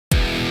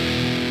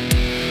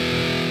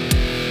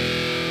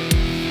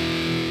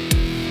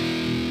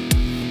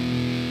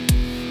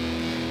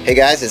Hey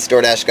guys, it's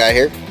DoorDashGuy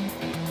here.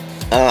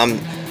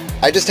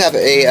 I just have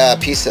a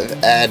piece of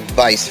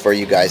advice for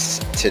you guys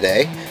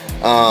today.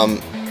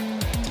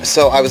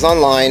 So I was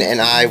online and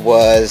I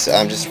was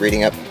just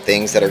reading up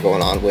things that are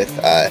going on with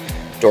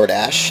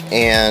DoorDash,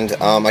 and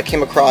I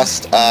came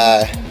across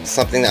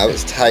something that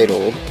was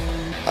titled,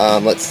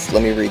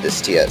 let me read this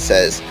to you. It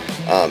says,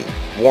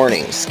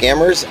 warning,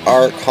 scammers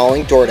are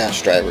calling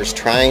DoorDash drivers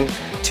trying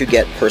to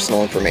get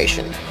personal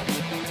information.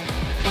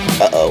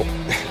 Uh-oh.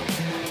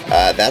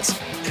 That's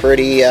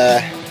pretty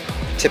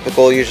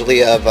typical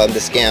usually of the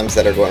scams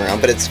that are going around,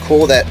 but it's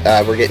cool that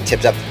we're getting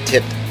tipped up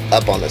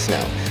on this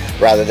now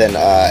rather than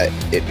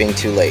it being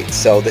too late.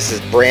 So this is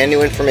brand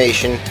new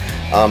information.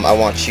 I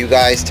want you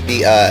guys to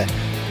be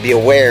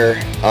aware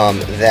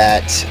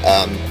that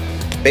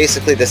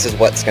basically this is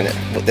what's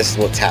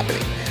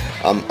happening.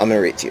 I'm gonna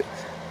read it to you.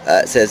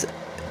 It says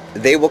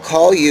they will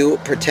call you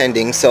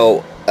pretending,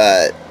 like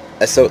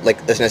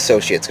an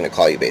associate's gonna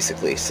call you,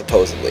 basically,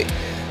 supposedly.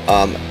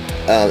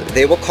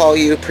 They will call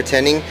you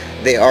pretending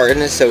they are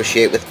an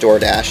associate with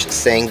DoorDash,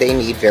 saying they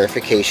need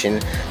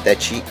verification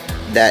that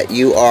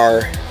you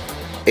are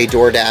a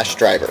DoorDash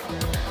driver.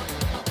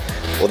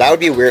 Well, that would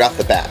be weird off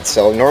the bat.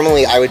 So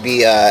normally I would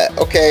be,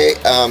 okay,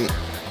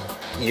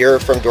 you're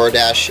from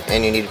DoorDash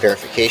and you need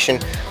verification.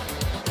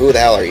 Who the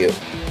hell are you?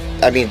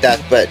 I mean,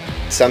 but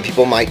some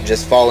people might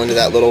just fall into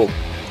that little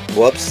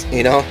whoops,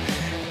 you know?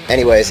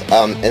 Anyways,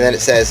 and then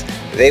it says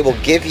they will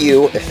give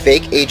you a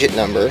fake agent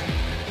number.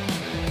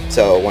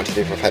 So 1, 2,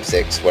 3, 4, 5,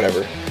 6,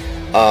 whatever,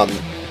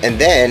 and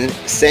then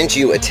send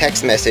you a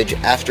text message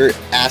after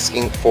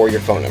asking for your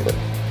phone number.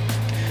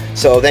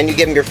 So then you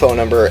give them your phone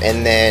number,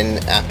 and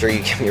then after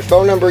you give them your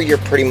phone number, you're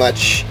pretty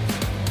much,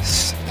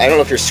 I don't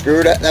know if you're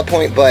screwed at that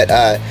point, but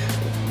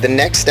the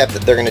next step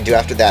that they're going to do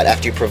after that,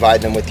 after you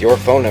provide them with your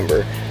phone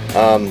number,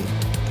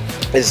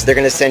 is they're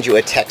going to send you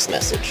a text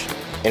message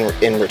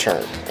in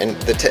return, and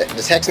the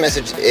text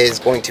message is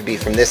going to be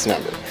from this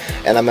number,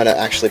 and I'm going to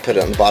actually put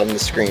it on the bottom of the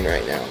screen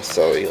right now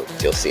so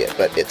you'll see it.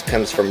 But it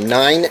comes from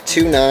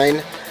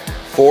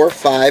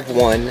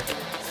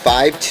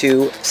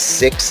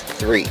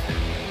 929-451-5263.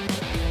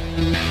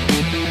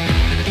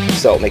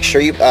 So make sure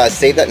you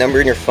save that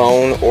number in your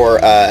phone, or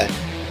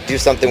do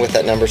something with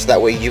that number so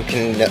that way you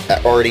can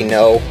already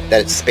know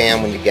that it's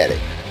spam when you get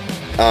it.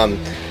 And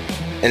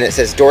it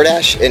says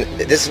DoorDash, and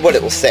this is what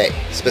it will say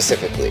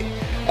specifically.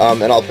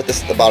 And I'll put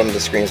this at the bottom of the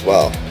screen as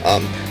well.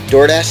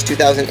 DoorDash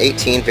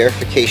 2018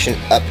 verification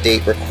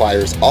update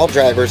requires all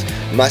drivers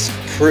must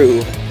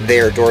prove they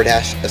are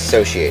DoorDash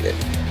associated.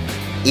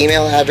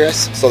 Email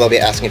address, so they'll be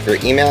asking for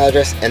your email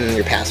address and then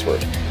your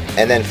password.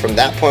 And then from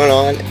that point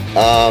on,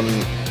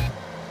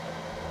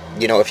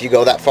 you know, if you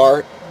go that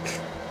far,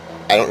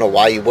 I don't know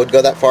why you would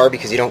go that far,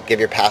 because you don't give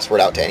your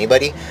password out to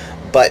anybody,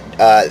 but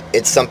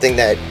it's something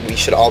that we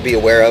should all be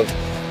aware of,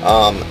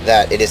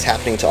 that it is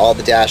happening to all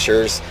the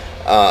Dashers.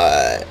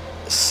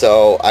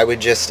 So I would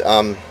just,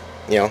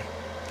 you know,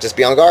 just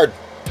be on guard.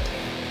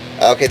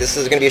 Okay, this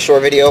is going to be a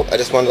short video. I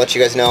just wanted to let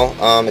you guys know,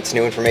 it's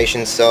new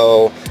information,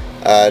 so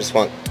I just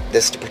want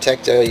this to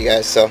protect you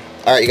guys. So,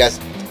 alright you guys,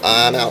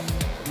 I'm out.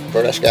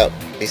 DoorDash out.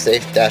 Be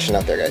safe dashing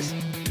out there, guys.